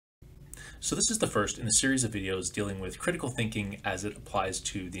So this is the first in a series of videos dealing with critical thinking as it applies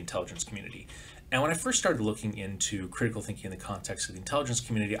to the intelligence community. And when I first started looking into critical thinking in the context of the intelligence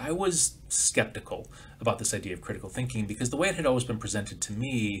community, I was skeptical about this idea of critical thinking because the way it had always been presented to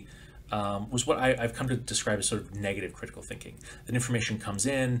me was what I've come to describe as sort of negative critical thinking. That information comes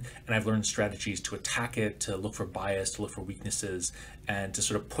in and I've learned strategies to attack it, to look for bias, to look for weaknesses, and to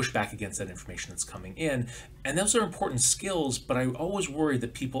sort of push back against that information that's coming in. And those are important skills, but I always worry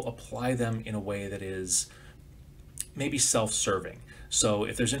that people apply them in a way that is maybe self-serving. So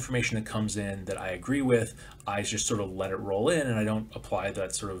if there's information that comes in that I agree with, I just sort of let it roll in and I don't apply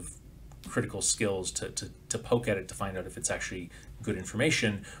that sort of critical skills to poke at it to find out if it's actually good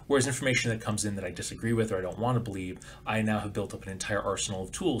information. Whereas information that comes in that I disagree with or I don't want to believe, I now have built up an entire arsenal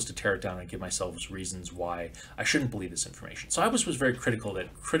of tools to tear it down and give myself reasons why I shouldn't believe this information. So I was very critical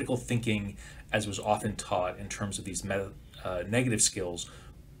that critical thinking, as was often taught in terms of these negative skills,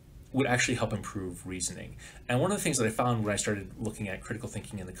 would actually help improve reasoning. And one of the things that I found when I started looking at critical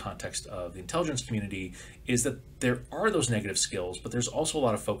thinking in the context of the intelligence community is that there are those negative skills, but there's also a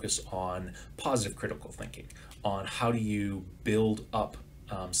lot of focus on positive critical thinking, on how do you build up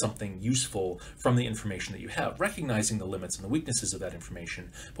something useful from the information that you have, recognizing the limits and the weaknesses of that information,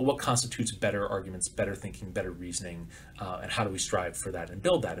 but what constitutes better arguments, better thinking, better reasoning, and how do we strive for that and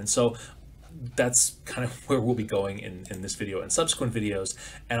build that. And so that's kind of where we'll be going in this video and subsequent videos,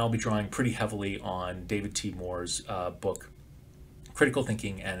 and I'll be drawing pretty heavily on David T. Moore's book, Critical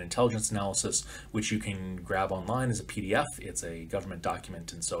Thinking and Intelligence Analysis, which you can grab online as a PDF. It's a government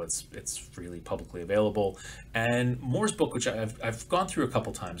document, and so it's freely publicly available. And Moore's book, which I've gone through a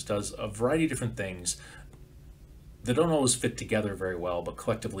couple times, does a variety of different things that don't always fit together very well, but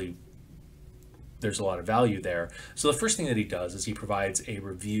collectively there's a lot of value there. So the first thing that he does is he provides a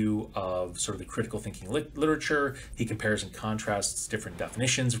review of sort of the critical thinking literature. He compares and contrasts different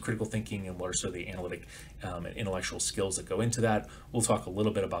definitions of critical thinking and what are sort of the analytic and intellectual skills that go into that. We'll talk a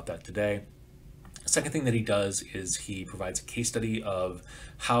little bit about that today. Second thing that he does is he provides a case study of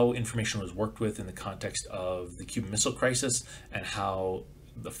how information was worked with in the context of the Cuban Missile Crisis and how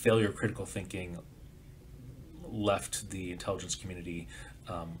the failure of critical thinking left the intelligence community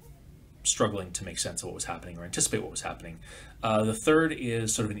struggling to make sense of what was happening or anticipate what was happening. The third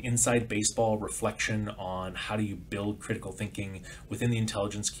is sort of an inside baseball reflection on how do you build critical thinking within the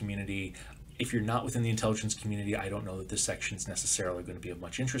intelligence community. If you're not within the intelligence community, I don't know that this section is necessarily going to be of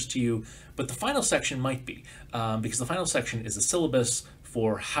much interest to you, but the final section might be, because the final section is a syllabus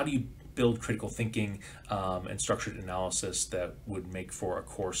for how do you build critical thinking and structured analysis that would make for a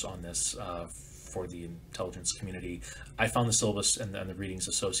course on this for the intelligence community. I found the syllabus and the readings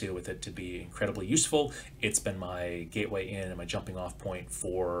associated with it to be incredibly useful. It's been my gateway in and my jumping off point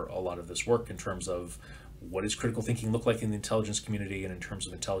for a lot of this work in terms of what does critical thinking look like in the intelligence community and in terms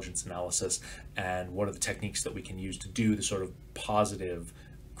of intelligence analysis, and what are the techniques that we can use to do the sort of positive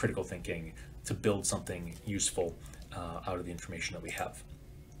critical thinking to build something useful out of the information that we have.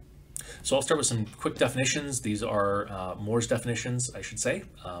 So I'll start with some quick definitions. These are Moore's definitions, I should say,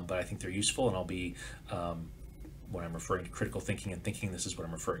 but I think they're useful, and I'll be, when I'm referring to critical thinking and thinking, this is what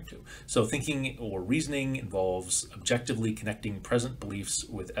I'm referring to. So thinking or reasoning involves objectively connecting present beliefs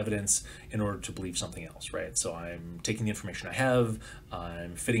with evidence in order to believe something else, right? So I'm taking the information I have,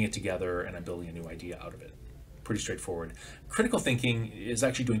 I'm fitting it together, and I'm building a new idea out of it. Pretty straightforward. Critical thinking is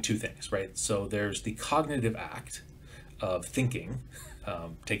actually doing two things, right? So there's the cognitive act of thinking,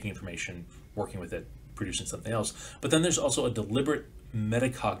 taking information, working with it, producing something else. But then there's also a deliberate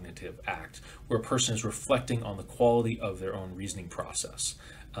metacognitive act where a person is reflecting on the quality of their own reasoning process.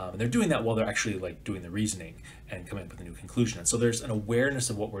 And they're doing that while they're actually like doing the reasoning and coming up with a new conclusion. And so there's an awareness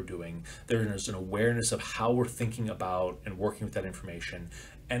of what we're doing. There's an awareness of how we're thinking about and working with that information.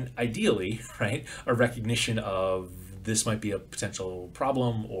 And ideally, right, a recognition of this might be a potential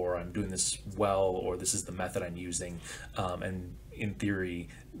problem, or I'm doing this well, or this is the method I'm using. And in theory,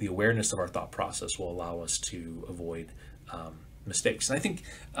 the awareness of our thought process will allow us to avoid mistakes. And I think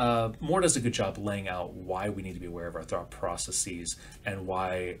Moore does a good job laying out why we need to be aware of our thought processes and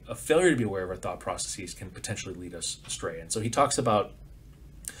why a failure to be aware of our thought processes can potentially lead us astray. And so he talks about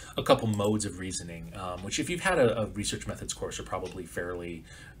a couple modes of reasoning, which if you've had a research methods course are probably fairly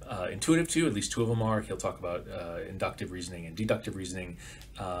intuitive to, at least two of them are. He'll talk about inductive reasoning and deductive reasoning,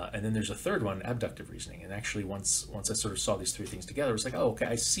 and then there's a third one, abductive reasoning. And actually once I sort of saw these three things together, it's like, oh, okay,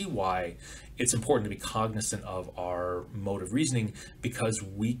 I see why it's important to be cognizant of our mode of reasoning, because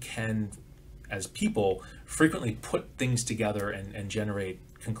we can, as people, frequently put things together and generate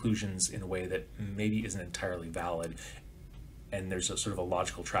conclusions in a way that maybe isn't entirely valid. and there's a sort of a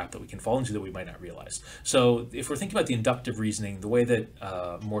logical trap that we can fall into that we might not realize. So if we're thinking about the inductive reasoning, the way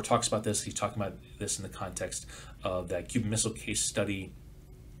that Moore talks about this, he's talking about this in the context of that Cuban Missile case study,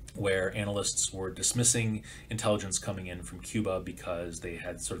 where analysts were dismissing intelligence coming in from Cuba because they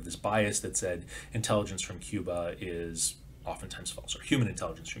had sort of this bias that said intelligence from Cuba is oftentimes false, or human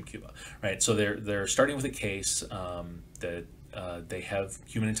intelligence from Cuba, right? So they're starting with a case that they have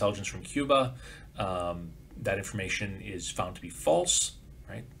human intelligence from Cuba. That information is found to be false,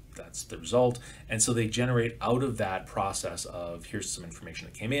 right? That's the result. And so they generate out of that process of, here's some information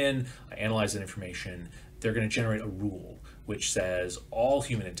that came in, I analyze that information, they're going to generate a rule which says all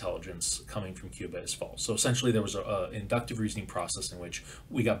human intelligence coming from Cuba is false. So essentially there was an inductive reasoning process in which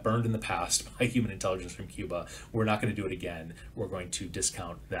we got burned in the past by human intelligence from Cuba. We're not going to do it again. We're going to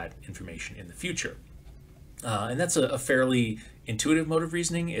discount that information in the future. And that's a fairly intuitive mode of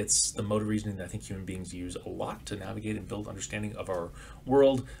reasoning. It's the mode of reasoning that I think human beings use a lot to navigate and build understanding of our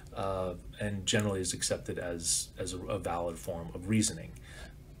world, and generally is accepted as a valid form of reasoning.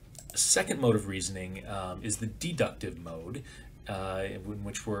 A second mode of reasoning is the deductive mode, in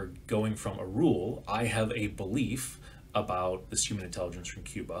which we're going from a rule. I have a belief about this human intelligence from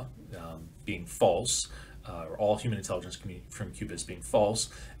Cuba being false, or all human intelligence from Cuba is being false,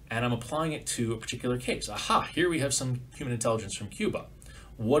 and I'm applying it to a particular case. Aha, here we have some human intelligence from Cuba.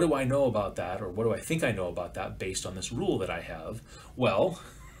 What do I know about that, or what do I think I know about that based on this rule that I have? Well,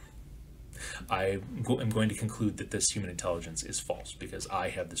 I'm going to conclude that this human intelligence is false because I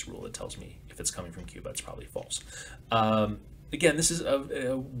have this rule that tells me if it's coming from Cuba, it's probably false. Again, this is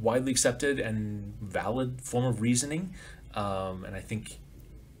a widely accepted and valid form of reasoning, and I think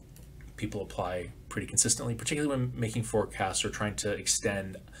people apply pretty consistently, particularly when making forecasts or trying to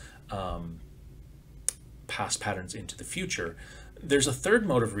extend past patterns into the future. There's a third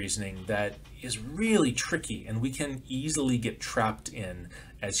mode of reasoning that is really tricky and we can easily get trapped in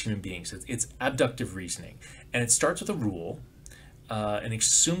as human beings. It's abductive reasoning, and it starts with a rule and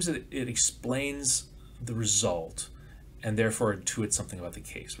assumes that it explains the result and therefore intuits something about the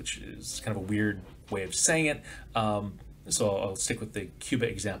case, which is kind of a weird way of saying it. So I'll stick with the Cuba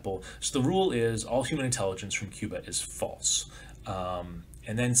example. So the rule is all human intelligence from Cuba is false. And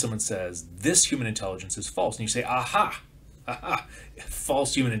then someone says, this human intelligence is false. And you say, aha, aha,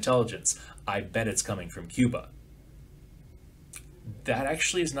 false human intelligence. I bet it's coming from Cuba. That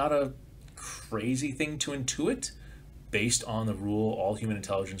actually is not a crazy thing to intuit based on the rule all human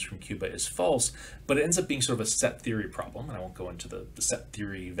intelligence from Cuba is false, but it ends up being sort of a set theory problem, and I won't go into the set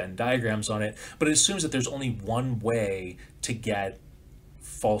theory Venn diagrams on it, but it assumes that there's only one way to get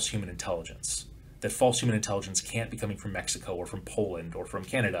false human intelligence, that false human intelligence can't be coming from Mexico or from Poland or from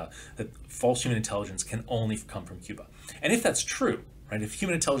Canada, that false human intelligence can only come from Cuba. And if that's true, right, if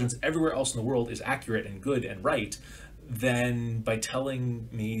human intelligence everywhere else in the world is accurate and good and right, then by telling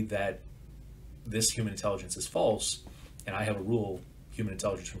me that this human intelligence is false, and I have a rule, human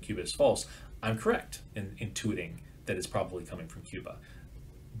intelligence from Cuba is false, I'm correct in intuiting that it's probably coming from Cuba.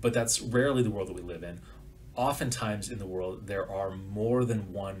 But that's rarely the world that we live in. Oftentimes in the world, there are more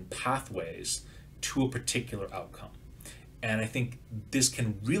than one pathways to a particular outcome. And I think this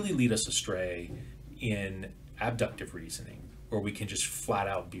can really lead us astray in abductive reasoning, where we can just flat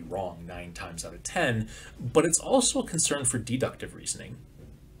out be wrong 9 times out of 10. But it's also a concern for deductive reasoning,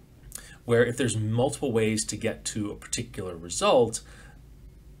 where if there's multiple ways to get to a particular result,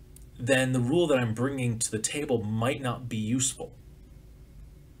 then the rule that I'm bringing to the table might not be useful.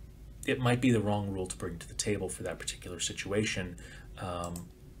 It might be the wrong rule to bring to the table for that particular situation.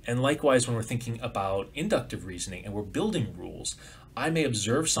 And likewise, when we're thinking about inductive reasoning and we're building rules, I may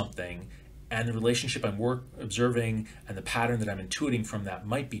observe something and the relationship I'm observing and the pattern that I'm intuiting from that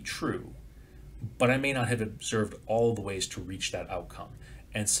might be true, but I may not have observed all the ways to reach that outcome.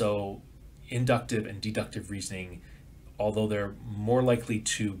 And so inductive and deductive reasoning, although they're more likely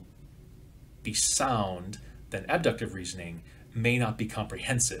to be sound than abductive reasoning, may not be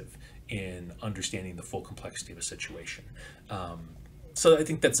comprehensive in understanding the full complexity of a situation. So I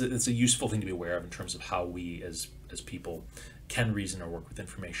think that's a useful thing to be aware of in terms of how we as people can reason or work with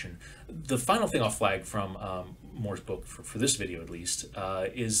information. The final thing I'll flag from Moore's book, for this video at least,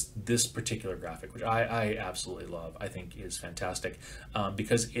 is this particular graphic, which I absolutely love. I think is fantastic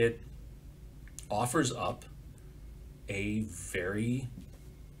because it offers up a very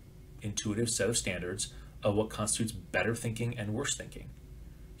intuitive set of standards of what constitutes better thinking and worse thinking.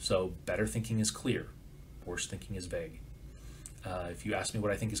 So better thinking is clear, worse thinking is vague. If you ask me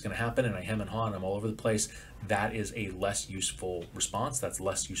what I think is going to happen and I hem and haw and I'm all over the place, that is a less useful response. That's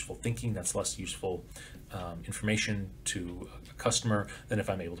less useful thinking. That's less useful information to a customer than if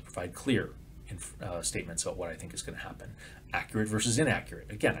I'm able to provide clear statements about what I think is going to happen. Accurate versus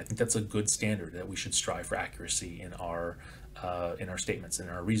inaccurate. Again, I think that's a good standard that we should strive for accuracy in our statements, in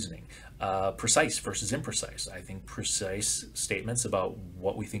our reasoning. Precise versus imprecise. I think precise statements about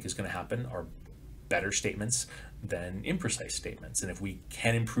what we think is going to happen are better statements than imprecise statements. And if we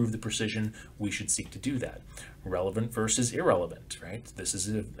can improve the precision, we should seek to do that. Relevant versus irrelevant, right? This is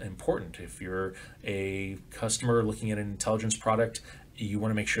important. If you're a customer looking at an intelligence product, you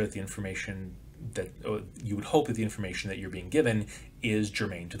want to make sure that the information that you would hope that the information that you're being given is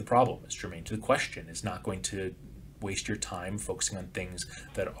germane to the problem, is germane to the question, is not going to waste your time focusing on things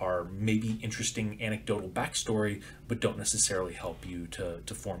that are maybe interesting anecdotal backstory, but don't necessarily help you to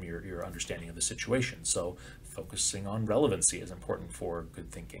form your understanding of the situation. So focusing on relevancy is important for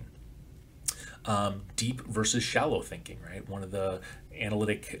good thinking. Deep versus shallow thinking, right? One of the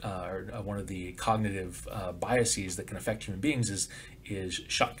one of the cognitive biases that can affect human beings is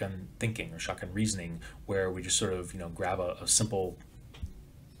shotgun thinking or shotgun reasoning, where we just sort of grab a simple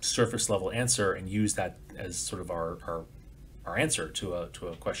surface level answer and use that as sort of our answer to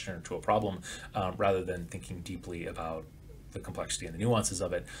a question or to a problem, rather than thinking deeply about the complexity and the nuances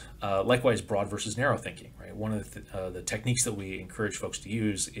of it. Likewise, broad versus narrow thinking, right? One of the techniques that we encourage folks to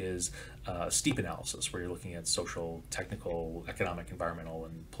use is STEEP analysis, where you're looking at social, technical, economic, environmental,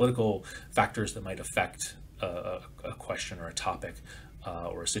 and political factors that might affect a question or a topic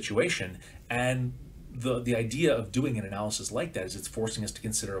or a situation. And the idea of doing an analysis like that is it's forcing us to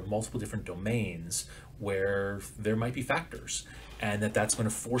consider multiple different domains where there might be factors, and that's going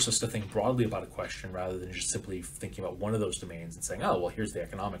to force us to think broadly about a question rather than just simply thinking about one of those domains and saying, oh, well, here's the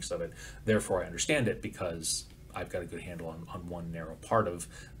economics of it, therefore I understand it because I've got a good handle on one narrow part of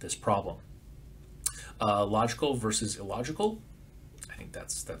this problem. Logical versus illogical. I think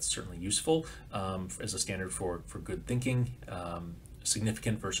that's certainly useful as a standard for good thinking.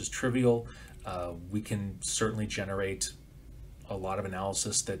 Significant versus trivial. We can certainly generate a lot of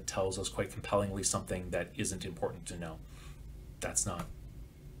analysis that tells us quite compellingly something that isn't important to know. That's not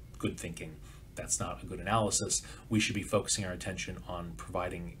good thinking. That's not a good analysis. We should be focusing our attention on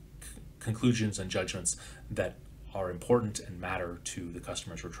providing conclusions and judgments that are important and matter to the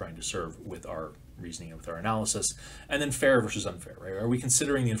customers we're trying to serve with our reasoning and with our analysis. And then fair versus unfair, right? Are we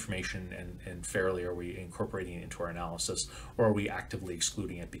considering the information and fairly are we incorporating it into our analysis, or are we actively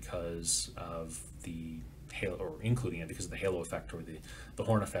excluding it because of the halo, or including it because of the halo effect or the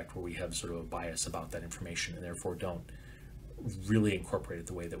horn effect, where we have sort of a bias about that information and therefore don't really incorporate it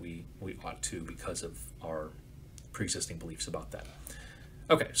the way that we ought to because of our pre-existing beliefs about that.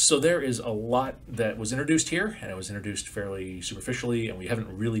 Okay, so there is a lot that was introduced here, and it was introduced fairly superficially, and we haven't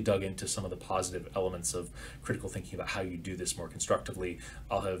really dug into some of the positive elements of critical thinking about how you do this more constructively.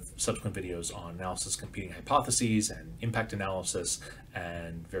 I'll have subsequent videos on analysis of competing hypotheses and impact analysis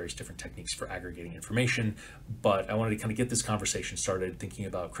and various different techniques for aggregating information, but I wanted to kind of get this conversation started thinking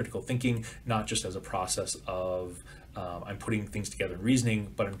about critical thinking, not just as a process of I'm putting things together in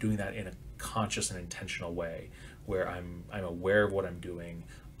reasoning, but I'm doing that in a conscious and intentional way, where I'm aware of what I'm doing,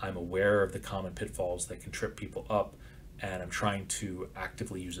 I'm aware of the common pitfalls that can trip people up, and I'm trying to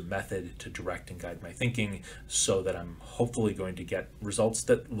actively use a method to direct and guide my thinking so that I'm hopefully going to get results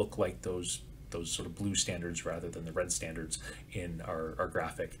that look like those sort of blue standards rather than the red standards in our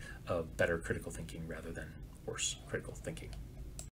graphic of better critical thinking rather than worse critical thinking.